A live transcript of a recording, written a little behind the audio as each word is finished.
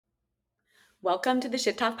Welcome to the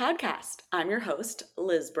Shit Talk Podcast. I'm your host,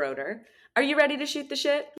 Liz Broder. Are you ready to shoot the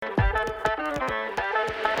shit?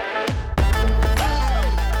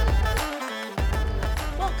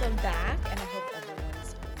 Welcome back, and I hope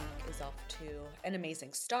everyone's week is off to an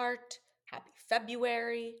amazing start. Happy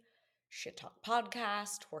February. Shit Talk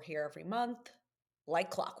Podcast. We're here every month,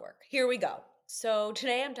 like clockwork. Here we go. So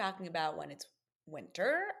today I'm talking about when it's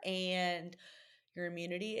winter and your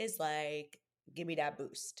immunity is like, give me that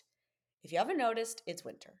boost. If you haven't noticed, it's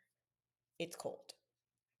winter. It's cold.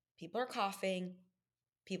 People are coughing.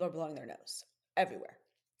 People are blowing their nose everywhere.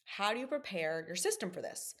 How do you prepare your system for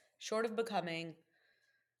this? Short of becoming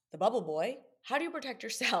the bubble boy, how do you protect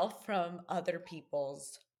yourself from other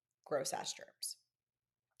people's gross ass germs?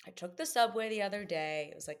 I took the subway the other day.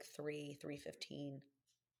 It was like 3:15.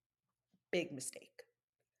 Big mistake.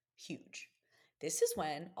 Huge. This is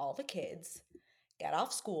when all the kids get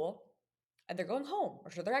off school and they're going home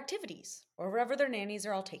or to their activities or wherever their nannies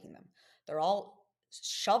are all taking them. They're all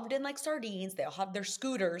shoved in like sardines. They all have their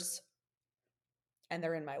scooters and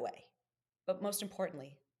they're in my way. But most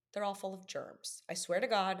importantly, they're all full of germs. I swear to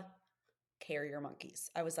God, carrier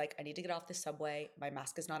monkeys. I was like, I need to get off this subway. My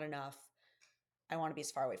mask is not enough. I want to be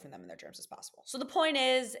as far away from them and their germs as possible. So the point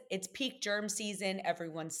is, it's peak germ season.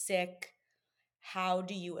 Everyone's sick. How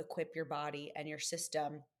do you equip your body and your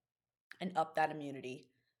system and up that immunity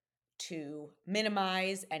to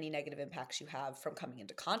minimize any negative impacts you have from coming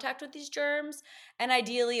into contact with these germs and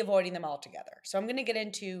ideally avoiding them altogether? So I'm going to get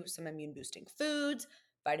into some immune boosting foods,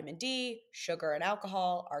 vitamin D, sugar and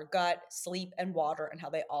alcohol, our gut, sleep, and water, and how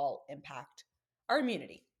they all impact our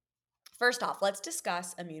immunity. First off, let's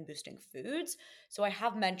discuss immune boosting foods. So I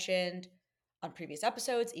have mentioned on previous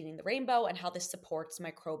episodes eating the rainbow and how this supports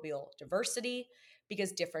microbial diversity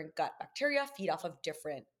because different gut bacteria feed off of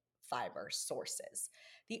different fiber sources.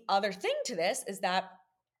 The other thing to this is that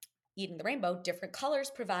eating the rainbow, different colors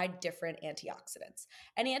provide different antioxidants.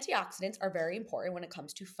 And antioxidants are very important when it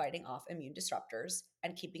comes to fighting off immune disruptors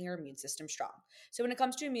and keeping your immune system strong. So when it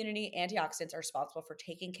comes to immunity, antioxidants are responsible for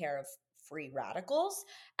taking care of free radicals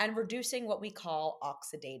and reducing what we call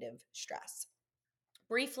oxidative stress.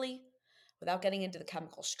 Briefly, without getting into the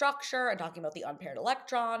chemical structure and talking about the unpaired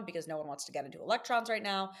electron, because no one wants to get into electrons right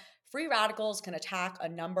now, free radicals can attack a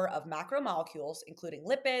number of macromolecules, including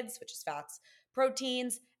lipids, which is fats,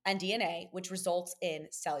 proteins, and DNA, which results in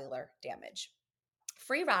cellular damage.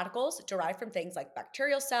 Free radicals derive from things like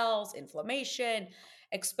bacterial cells, inflammation,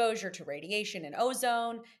 exposure to radiation and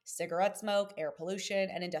ozone, cigarette smoke, air pollution,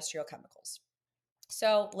 and industrial chemicals.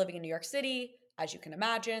 So, living in New York City, as you can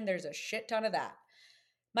imagine, there's a shit ton of that.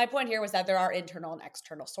 My point here was that there are internal and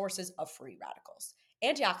external sources of free radicals.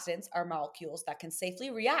 Antioxidants are molecules that can safely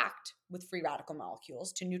react with free radical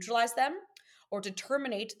molecules to neutralize them or to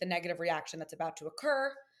terminate the negative reaction that's about to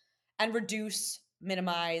occur and reduce,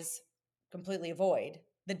 minimize, completely avoid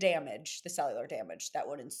the damage, the cellular damage that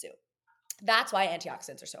would ensue. That's why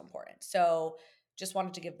antioxidants are so important. So, just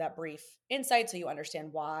wanted to give that brief insight so you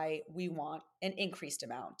understand why we want an increased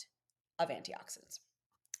amount of antioxidants.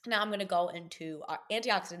 Now I'm going to go into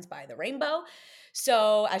antioxidants by the rainbow.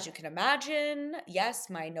 So as you can imagine, yes,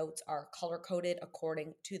 my notes are color-coded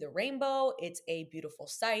according to the rainbow. It's a beautiful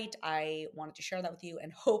sight. I wanted to share that with you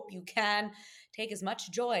and hope you can take as much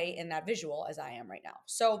joy in that visual as I am right now.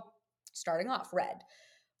 So starting off, red.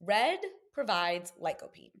 Red provides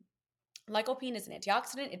lycopene. Lycopene is an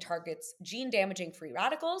antioxidant. It targets gene-damaging free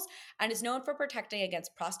radicals and is known for protecting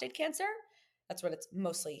against prostate cancer. That's what it's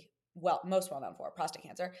most well known for, prostate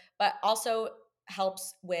cancer, but also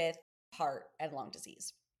helps with heart and lung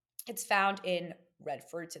disease. It's found in red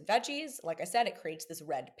fruits and veggies. Like I said, it creates this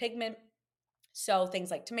red pigment. So things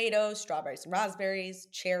like tomatoes, strawberries and raspberries,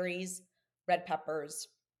 cherries, red peppers,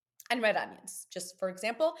 and red onions, just for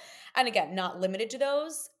example. And again, not limited to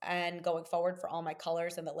those. And going forward for all my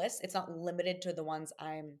colors in the list, it's not limited to the ones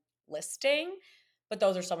I'm listing, but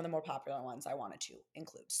those are some of the more popular ones I wanted to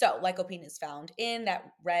include. So lycopene is found in that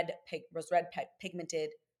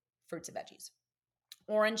pigmented fruits and veggies.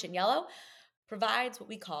 Orange and yellow provides what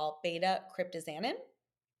we call beta cryptoxantin.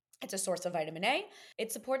 It's a source of vitamin A.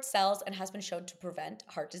 It supports cells and has been shown to prevent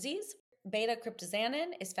heart disease. Beta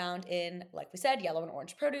cryptoxantin is found in, like we said, yellow and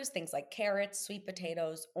orange produce, things like carrots, sweet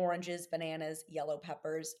potatoes, oranges, bananas, yellow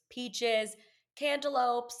peppers, peaches,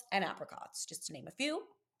 cantaloupes, and apricots, just to name a few.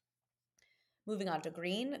 Moving on to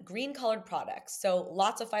green colored products. So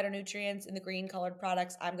lots of phytonutrients in the green colored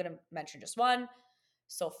products. I'm going to mention just one,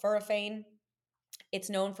 sulforaphane.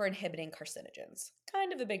 It's known for inhibiting carcinogens.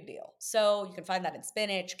 Kind of a big deal. So you can find that in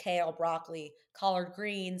spinach, kale, broccoli, collard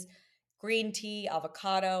greens, green tea,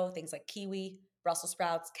 avocado, things like kiwi, Brussels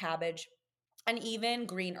sprouts, cabbage. and even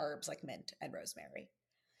green herbs like mint and rosemary.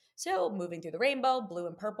 So, moving through the rainbow, blue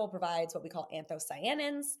and purple provides what we call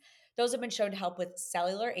anthocyanins. Those have been shown to help with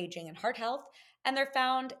cellular aging and heart health, and they're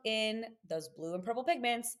found in those blue and purple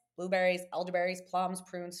pigments: blueberries, elderberries, plums,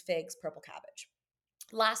 prunes, figs, purple cabbage.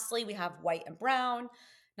 Lastly, we have white and brown,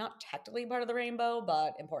 not technically part of the rainbow,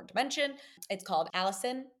 but important to mention. It's called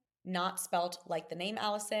allicin, not spelt like the name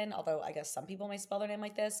Allison, although I guess some people may spell their name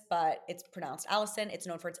like this, but it's pronounced allicin. It's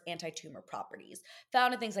known for its anti-tumor properties,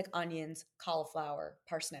 found in things like onions, cauliflower,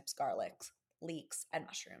 parsnips, garlics, leeks, and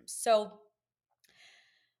mushrooms. So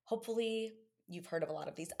hopefully you've heard of a lot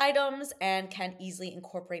of these items and can easily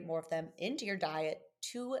incorporate more of them into your diet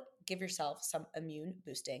to give yourself some immune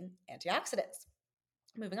boosting antioxidants.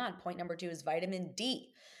 Moving on, point number 2 is vitamin D.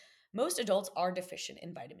 Most adults are deficient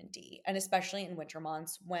in vitamin D, and especially in winter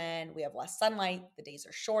months when we have less sunlight, the days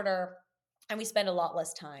are shorter, and we spend a lot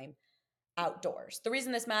less time outdoors. The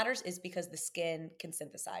reason this matters is because the skin can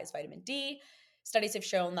synthesize vitamin D. Studies have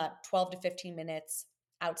shown that 12 to 15 minutes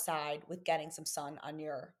outside with getting some sun on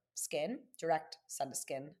your skin, direct sun to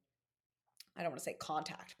skin, I don't want to say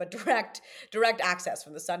contact, but direct access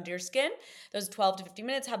from the sun to your skin. Those 12 to 15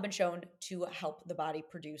 minutes have been shown to help the body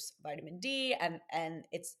produce vitamin D, and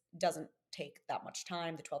it doesn't take that much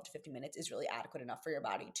time. The 12 to 15 minutes is really adequate enough for your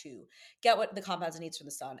body to get what the compounds it needs from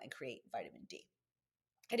the sun and create vitamin D.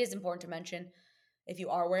 It is important to mention, if you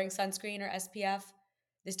are wearing sunscreen or SPF,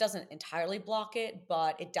 this doesn't entirely block it,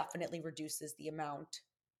 but it definitely reduces the amount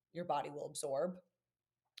your body will absorb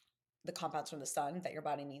the compounds from the sun that your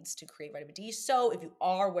body needs to create vitamin D. So if you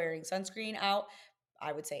are wearing sunscreen out,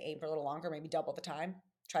 I would say aim for a little longer, maybe double the time.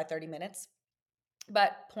 Try 30 minutes.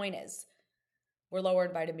 But point is, we're lower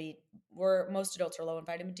in vitamin D. Most adults are low in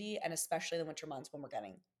vitamin D, and especially in the winter months when we're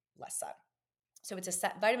getting less sun. So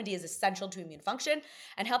vitamin D is essential to immune function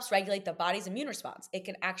and helps regulate the body's immune response. It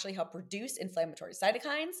can actually help reduce inflammatory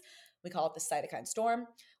cytokines. We call it the cytokine storm,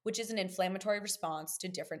 which is an inflammatory response to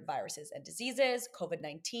different viruses and diseases.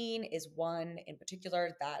 COVID-19 is one in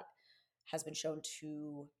particular that has been shown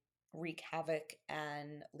to wreak havoc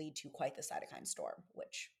and lead to quite the cytokine storm,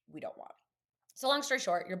 which we don't want. So, long story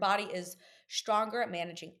short, your body is stronger at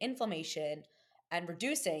managing inflammation and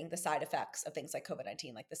reducing the side effects of things like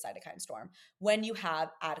COVID-19, like the cytokine storm, when you have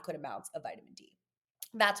adequate amounts of vitamin D.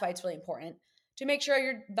 That's why it's really important to make sure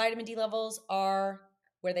your vitamin D levels are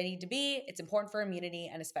where they need to be. It's important for immunity,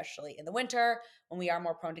 and especially in the winter when we are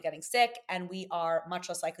more prone to getting sick and we are much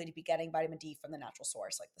less likely to be getting vitamin D from the natural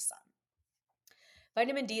source like the sun.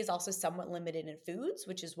 Vitamin D is also somewhat limited in foods,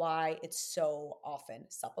 which is why it's so often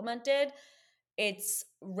supplemented. It's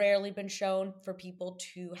rarely been shown for people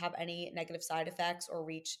to have any negative side effects or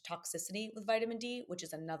reach toxicity with vitamin D, which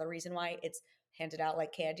is another reason why it's handed out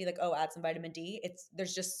like candy, like, oh, add some vitamin D.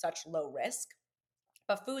 There's just such low risk.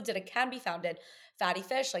 But foods that it can be found in: fatty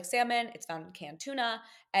fish like salmon, it's found in canned tuna,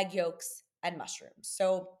 egg yolks, and mushrooms.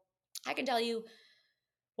 So I can tell you,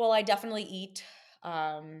 well, I definitely eat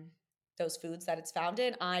those foods that it's found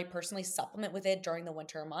in. I personally supplement with it during the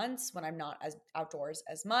winter months when I'm not as outdoors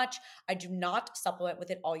as much. I do not supplement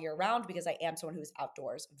with it all year round because I am someone who's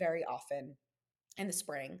outdoors very often in the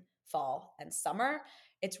spring, fall, and summer.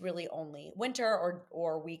 It's really only winter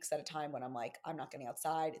or weeks at a time when I'm like, I'm not getting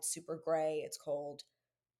outside. It's super gray, it's cold,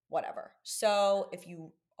 whatever. So if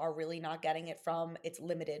you are really not getting it from its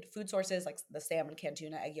limited food sources like the salmon, canned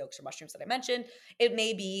tuna, egg yolks, or mushrooms that I mentioned, it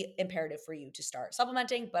may be imperative for you to start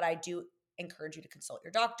supplementing, but I do encourage you to consult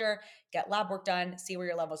your doctor, get lab work done, see where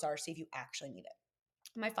your levels are, see if you actually need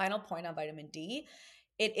it. My final point on vitamin D: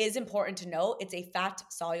 it is important to note it's a fat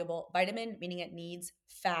soluble vitamin, meaning it needs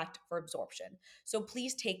fat for absorption. So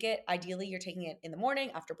please take it. Ideally, you're taking it in the morning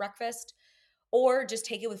after breakfast, or just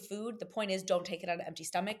take it with food. The point is, don't take it on an empty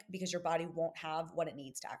stomach because your body won't have what it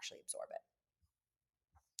needs to actually absorb it.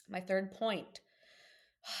 My third point: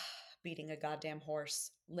 beating a goddamn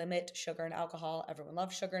horse. Limit sugar and alcohol. Everyone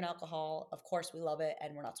loves sugar and alcohol. Of course, we love it,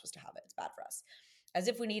 and we're not supposed to have it. It's bad for us. As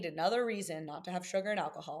if we need another reason not to have sugar and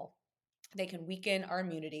alcohol. They can weaken our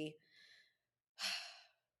immunity.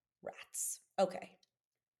 Rats. Okay,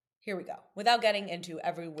 here we go. Without getting into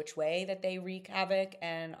every which way that they wreak havoc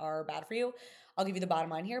and are bad for you, I'll give you the bottom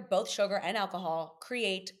line here. Both sugar and alcohol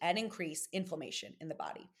create and increase inflammation in the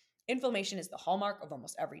body. Inflammation is the hallmark of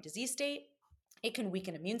almost every disease state. It can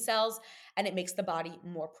weaken immune cells, and it makes the body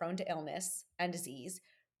more prone to illness and disease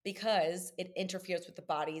because it interferes with the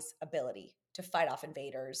body's ability to fight off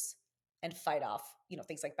invaders and fight off,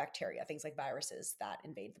 things like bacteria, things like viruses that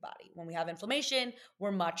invade the body. When we have inflammation,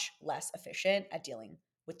 we're much less efficient at dealing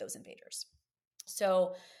with those invaders.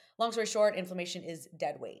 So, long story short, inflammation is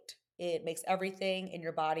dead weight. It makes everything in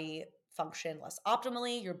your body function less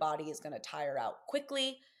optimally. Your body is going to tire out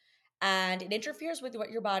quickly, and it interferes with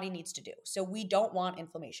what your body needs to do. So we don't want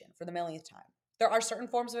inflammation for the millionth time. There are certain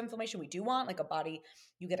forms of inflammation we do want, like a body,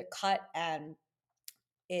 you get a cut and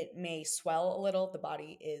it may swell a little. The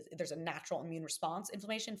body there's a natural immune response.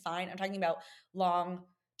 Inflammation, fine. I'm talking about long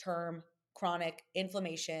term chronic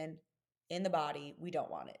inflammation in the body. We don't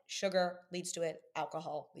want it. Sugar leads to it,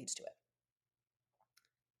 alcohol leads to it.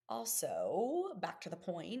 Also, back to the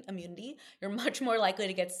point, immunity, you're much more likely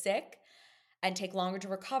to get sick and take longer to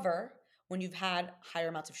recover when you've had higher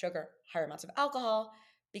amounts of sugar, higher amounts of alcohol,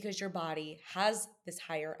 because your body has this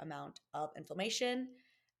higher amount of inflammation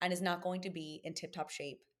and is not going to be in tip top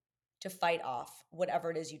shape to fight off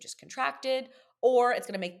whatever it is you just contracted, or it's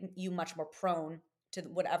going to make you much more prone to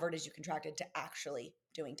whatever it is you contracted to actually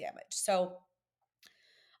doing damage. So,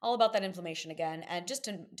 all about that inflammation again. And just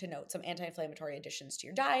to note, some anti inflammatory additions to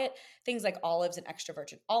your diet, things like olives and extra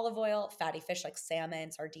virgin olive oil, fatty fish like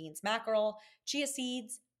salmon, sardines, mackerel, chia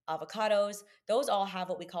seeds, avocados. Those all have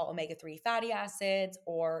what we call omega 3 fatty acids,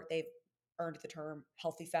 or they've earned the term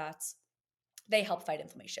healthy fats. They help fight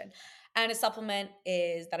inflammation. And a supplement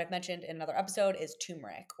is that I've mentioned in another episode is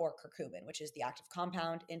turmeric or curcumin, which is the active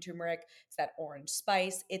compound in turmeric. It's that orange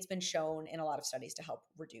spice. It's been shown in a lot of studies to help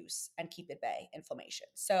reduce and keep at bay inflammation.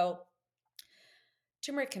 So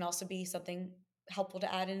turmeric can also be something helpful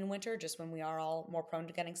to add in winter, just when we are all more prone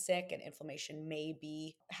to getting sick and inflammation may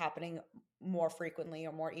be happening more frequently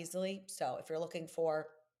or more easily. So if you're looking for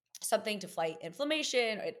something to fight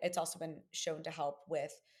inflammation, it's also been shown to help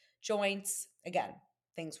with joints. Again,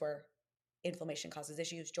 things where inflammation causes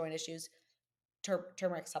issues, joint issues.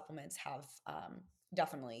 Turmeric supplements have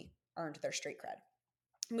definitely earned their street cred.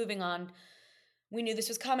 Moving on, we knew this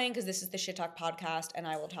was coming because this is the Shit Talk podcast, and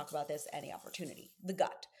I will talk about this any opportunity. The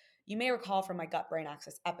gut. You may recall from my gut brain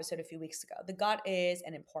axis episode a few weeks ago, the gut is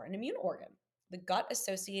an important immune organ. The gut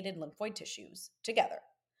associated lymphoid tissues together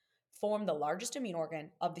form the largest immune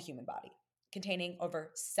organ of the human body, containing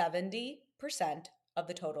over 70% of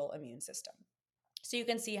the total immune system. So you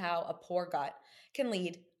can see how a poor gut can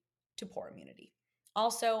lead to poor immunity.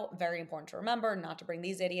 Also, very important to remember not to bring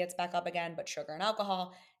these idiots back up again, but sugar and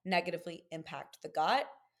alcohol negatively impact the gut.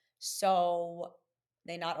 So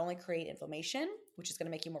they not only create inflammation, which is going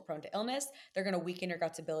to make you more prone to illness, they're going to weaken your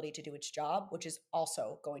gut's ability to do its job, which is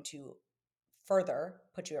also going to further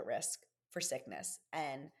put you at risk for sickness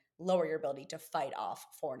and lower your ability to fight off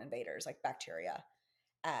foreign invaders like bacteria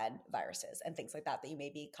and viruses and things like that you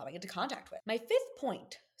may be coming into contact with. My fifth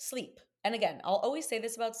point, sleep. And again, I'll always say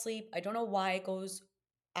this about sleep. I don't know why it goes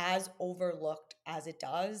as overlooked as it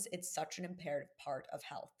does. It's such an imperative part of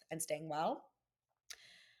health and staying well.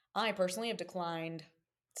 I personally have declined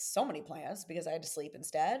so many plans because I had to sleep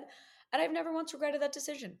instead, and I've never once regretted that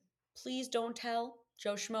decision. Please don't tell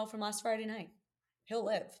Joe Schmo from last Friday night. He'll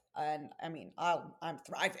live. And I mean, I'm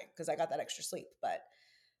thriving because I got that extra sleep. But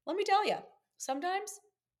let me tell you, sometimes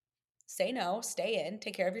say no, stay in,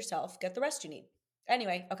 take care of yourself, get the rest you need.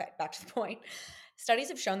 Anyway, okay, back to the point. Studies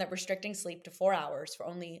have shown that restricting sleep to 4 hours for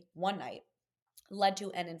only one night led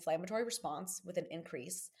to an inflammatory response with an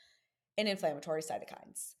increase in inflammatory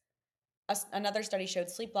cytokines. Another study showed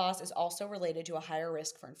sleep loss is also related to a higher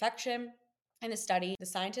risk for infection. In the study, the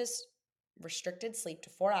scientists restricted sleep to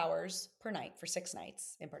 4 hours per night for 6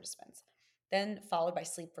 nights in participants, then followed by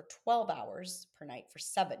sleep for 12 hours per night for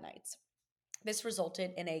 7 nights. This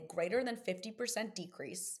resulted in a greater than 50%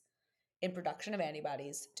 decrease in production of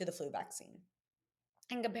antibodies to the flu vaccine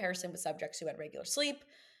in comparison with subjects who had regular sleep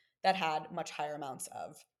that had much higher amounts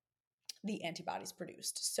of the antibodies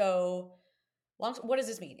produced. So, what does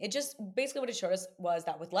this mean? It just basically what it showed us was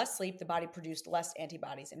that with less sleep, the body produced less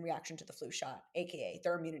antibodies in reaction to the flu shot, aka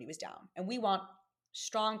their immunity was down. And we want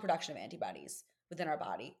strong production of antibodies within our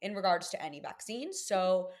body in regards to any vaccine.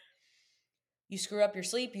 So, you screw up your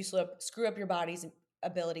sleep, you screw up your body's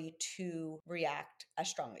ability to react as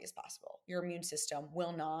strongly as possible. Your immune system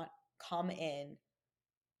will not come in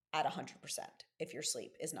at 100% if your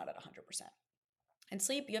sleep is not at 100%. And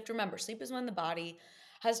sleep, you have to remember, sleep is when the body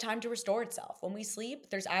has time to restore itself. When we sleep,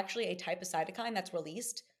 there's actually a type of cytokine that's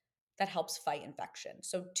released that helps fight infection.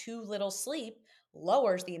 So too little sleep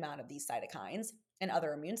lowers the amount of these cytokines and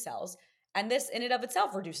other immune cells, and this in and of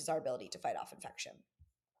itself reduces our ability to fight off infection.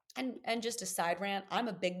 And just a side rant, I'm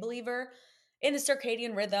a big believer in the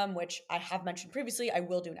circadian rhythm, which I have mentioned previously. I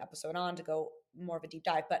will do an episode on to go more of a deep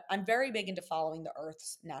dive, but I'm very big into following the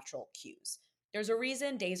Earth's natural cues. There's a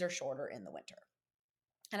reason days are shorter in the winter.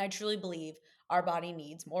 And I truly believe our body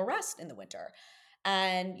needs more rest in the winter.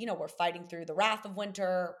 And, we're fighting through the wrath of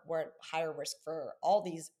winter. We're at higher risk for all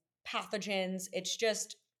these pathogens. It's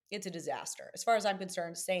just, it's a disaster. As far as I'm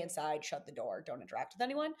concerned, stay inside, shut the door, don't interact with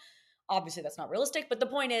anyone. Obviously, that's not realistic, but the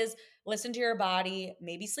point is listen to your body,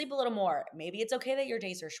 maybe sleep a little more. Maybe it's okay that your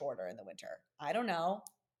days are shorter in the winter. I don't know.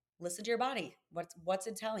 Listen to your body. What's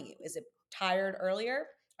it telling you? Is it tired earlier?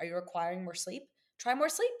 Are you requiring more sleep? Try more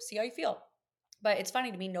sleep, see how you feel. But it's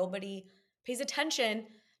funny to me, nobody pays attention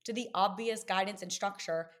to the obvious guidance and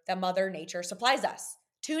structure that Mother Nature supplies us.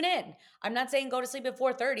 Tune in. I'm not saying go to sleep at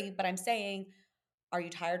 4:30, but I'm saying, are you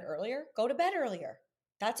tired earlier? Go to bed earlier.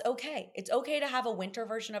 That's okay. It's okay to have a winter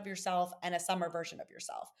version of yourself and a summer version of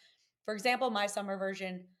yourself. For example, my summer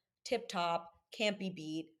version, tip top, can't be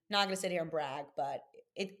beat. Not gonna sit here and brag, but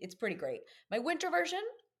it's pretty great. My winter version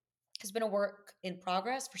has been a work in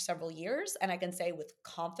progress for several years. And I can say with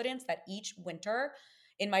confidence that each winter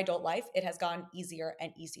in my adult life, it has gotten easier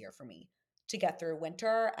and easier for me to get through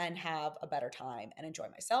winter and have a better time and enjoy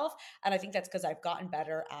myself. And I think that's because I've gotten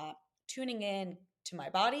better at tuning in to my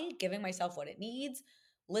body, giving myself what it needs,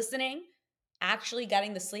 listening, actually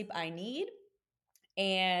getting the sleep I need,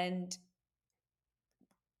 and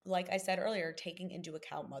like I said earlier, taking into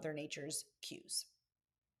account Mother Nature's cues.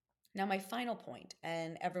 Now, my final point,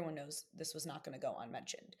 and everyone knows this was not going to go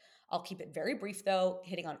unmentioned. I'll keep it very brief though,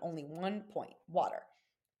 hitting on only one point: water.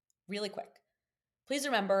 Really quick. Please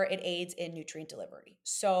remember it aids in nutrient delivery.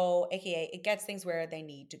 So, AKA, it gets things where they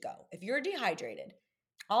need to go. If you're dehydrated,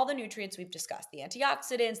 all the nutrients we've discussed, the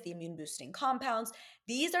antioxidants, the immune boosting compounds,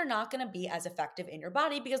 these are not going to be as effective in your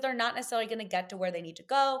body because they're not necessarily going to get to where they need to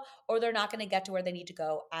go, or they're not going to get to where they need to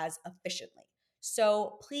go as efficiently.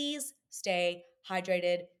 So please stay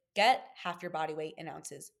hydrated. Get half your body weight in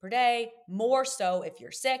ounces per day. More so if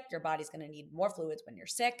you're sick, your body's going to need more fluids when you're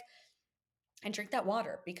sick. And drink that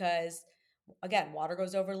water because, again, water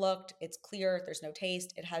goes overlooked. It's clear, there's no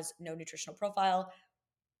taste, it has no nutritional profile.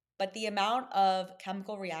 But the amount of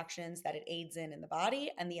chemical reactions that it aids in the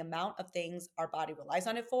body and the amount of things our body relies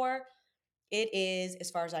on it for, it is,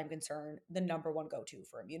 as far as I'm concerned, the number one go-to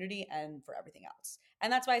for immunity and for everything else.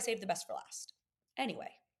 And that's why I saved the best for last.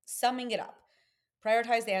 Anyway, summing it up,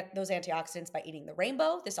 prioritize those antioxidants by eating the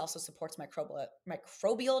rainbow. This also supports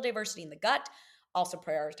microbial diversity in the gut. Also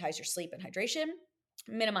prioritize your sleep and hydration.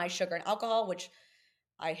 Minimize sugar and alcohol, which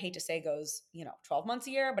I hate to say goes, 12 months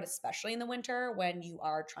a year, but especially in the winter when you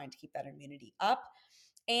are trying to keep that immunity up.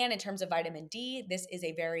 And in terms of vitamin D, this is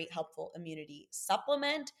a very helpful immunity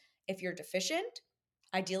supplement. If you're deficient,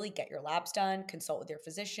 ideally get your labs done, consult with your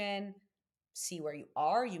physician, see where you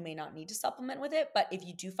are. You may not need to supplement with it, but if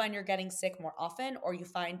you do find you're getting sick more often or you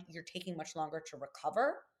find you're taking much longer to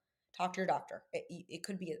recover, talk to your doctor. It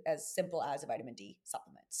could be as simple as a vitamin D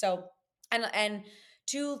supplement. So, and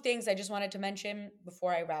two things I just wanted to mention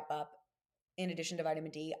before I wrap up. In addition to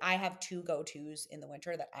vitamin D, I have two go-tos in the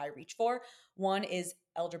winter that I reach for. One is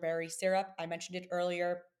elderberry syrup. I mentioned it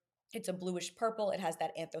earlier. It's a bluish purple. It has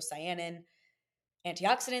that anthocyanin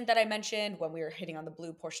antioxidant that I mentioned when we were hitting on the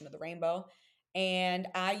blue portion of the rainbow. And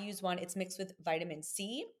I use one, it's mixed with vitamin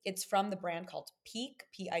C. It's from the brand called Pique,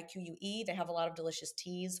 Pique. They have a lot of delicious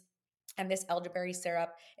teas. And this elderberry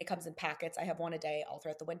syrup, it comes in packets. I have one a day all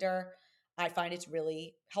throughout the winter. I find it's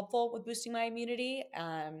really helpful with boosting my immunity.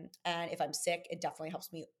 And if I'm sick, it definitely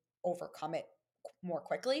helps me overcome it more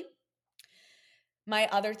quickly. My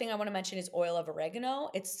other thing I want to mention is oil of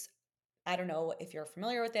oregano. I don't know if you're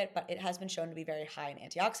familiar with it, but it has been shown to be very high in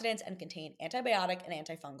antioxidants and contain antibiotic and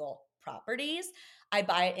antifungal properties. I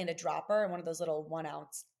buy it in a dropper in one of those little 1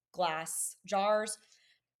 ounce glass jars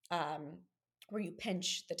where you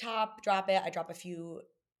pinch the top, drop it. I drop a few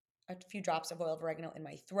drops of oil of oregano in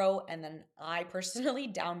my throat, and then I personally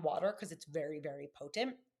down water because it's very, very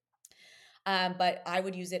potent. But I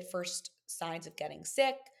would use it first signs of getting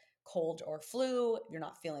sick, cold or flu. You're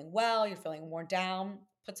not feeling well, you're feeling worn down.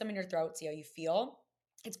 Put some in your throat, see how you feel.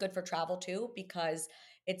 It's good for travel too because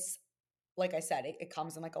it's, like I said, it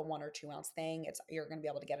comes in like a 1 or 2 ounce thing. You're going to be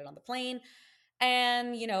able to get it on the plane,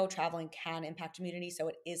 and traveling can impact immunity, so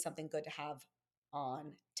it is something good to have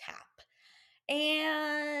on tap.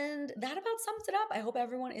 And that about sums it up. I hope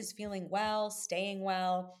everyone is feeling well, staying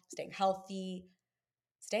healthy,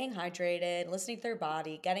 staying hydrated, listening to their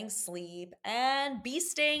body, getting sleep, and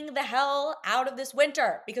beasting the hell out of this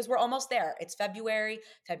winter because we're almost there. It's February.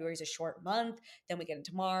 February is a short month. Then we get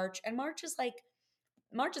into March, and March is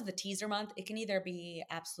the teaser month. It can either be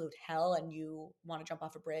absolute hell and you want to jump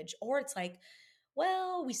off a bridge, or it's like,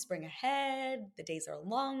 well, we spring ahead. The days are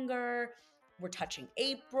longer. We're touching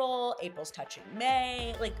April. April's touching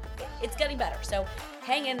May. Like, it's getting better. So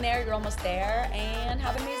hang in there. You're almost there, and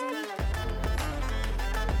have an amazing week.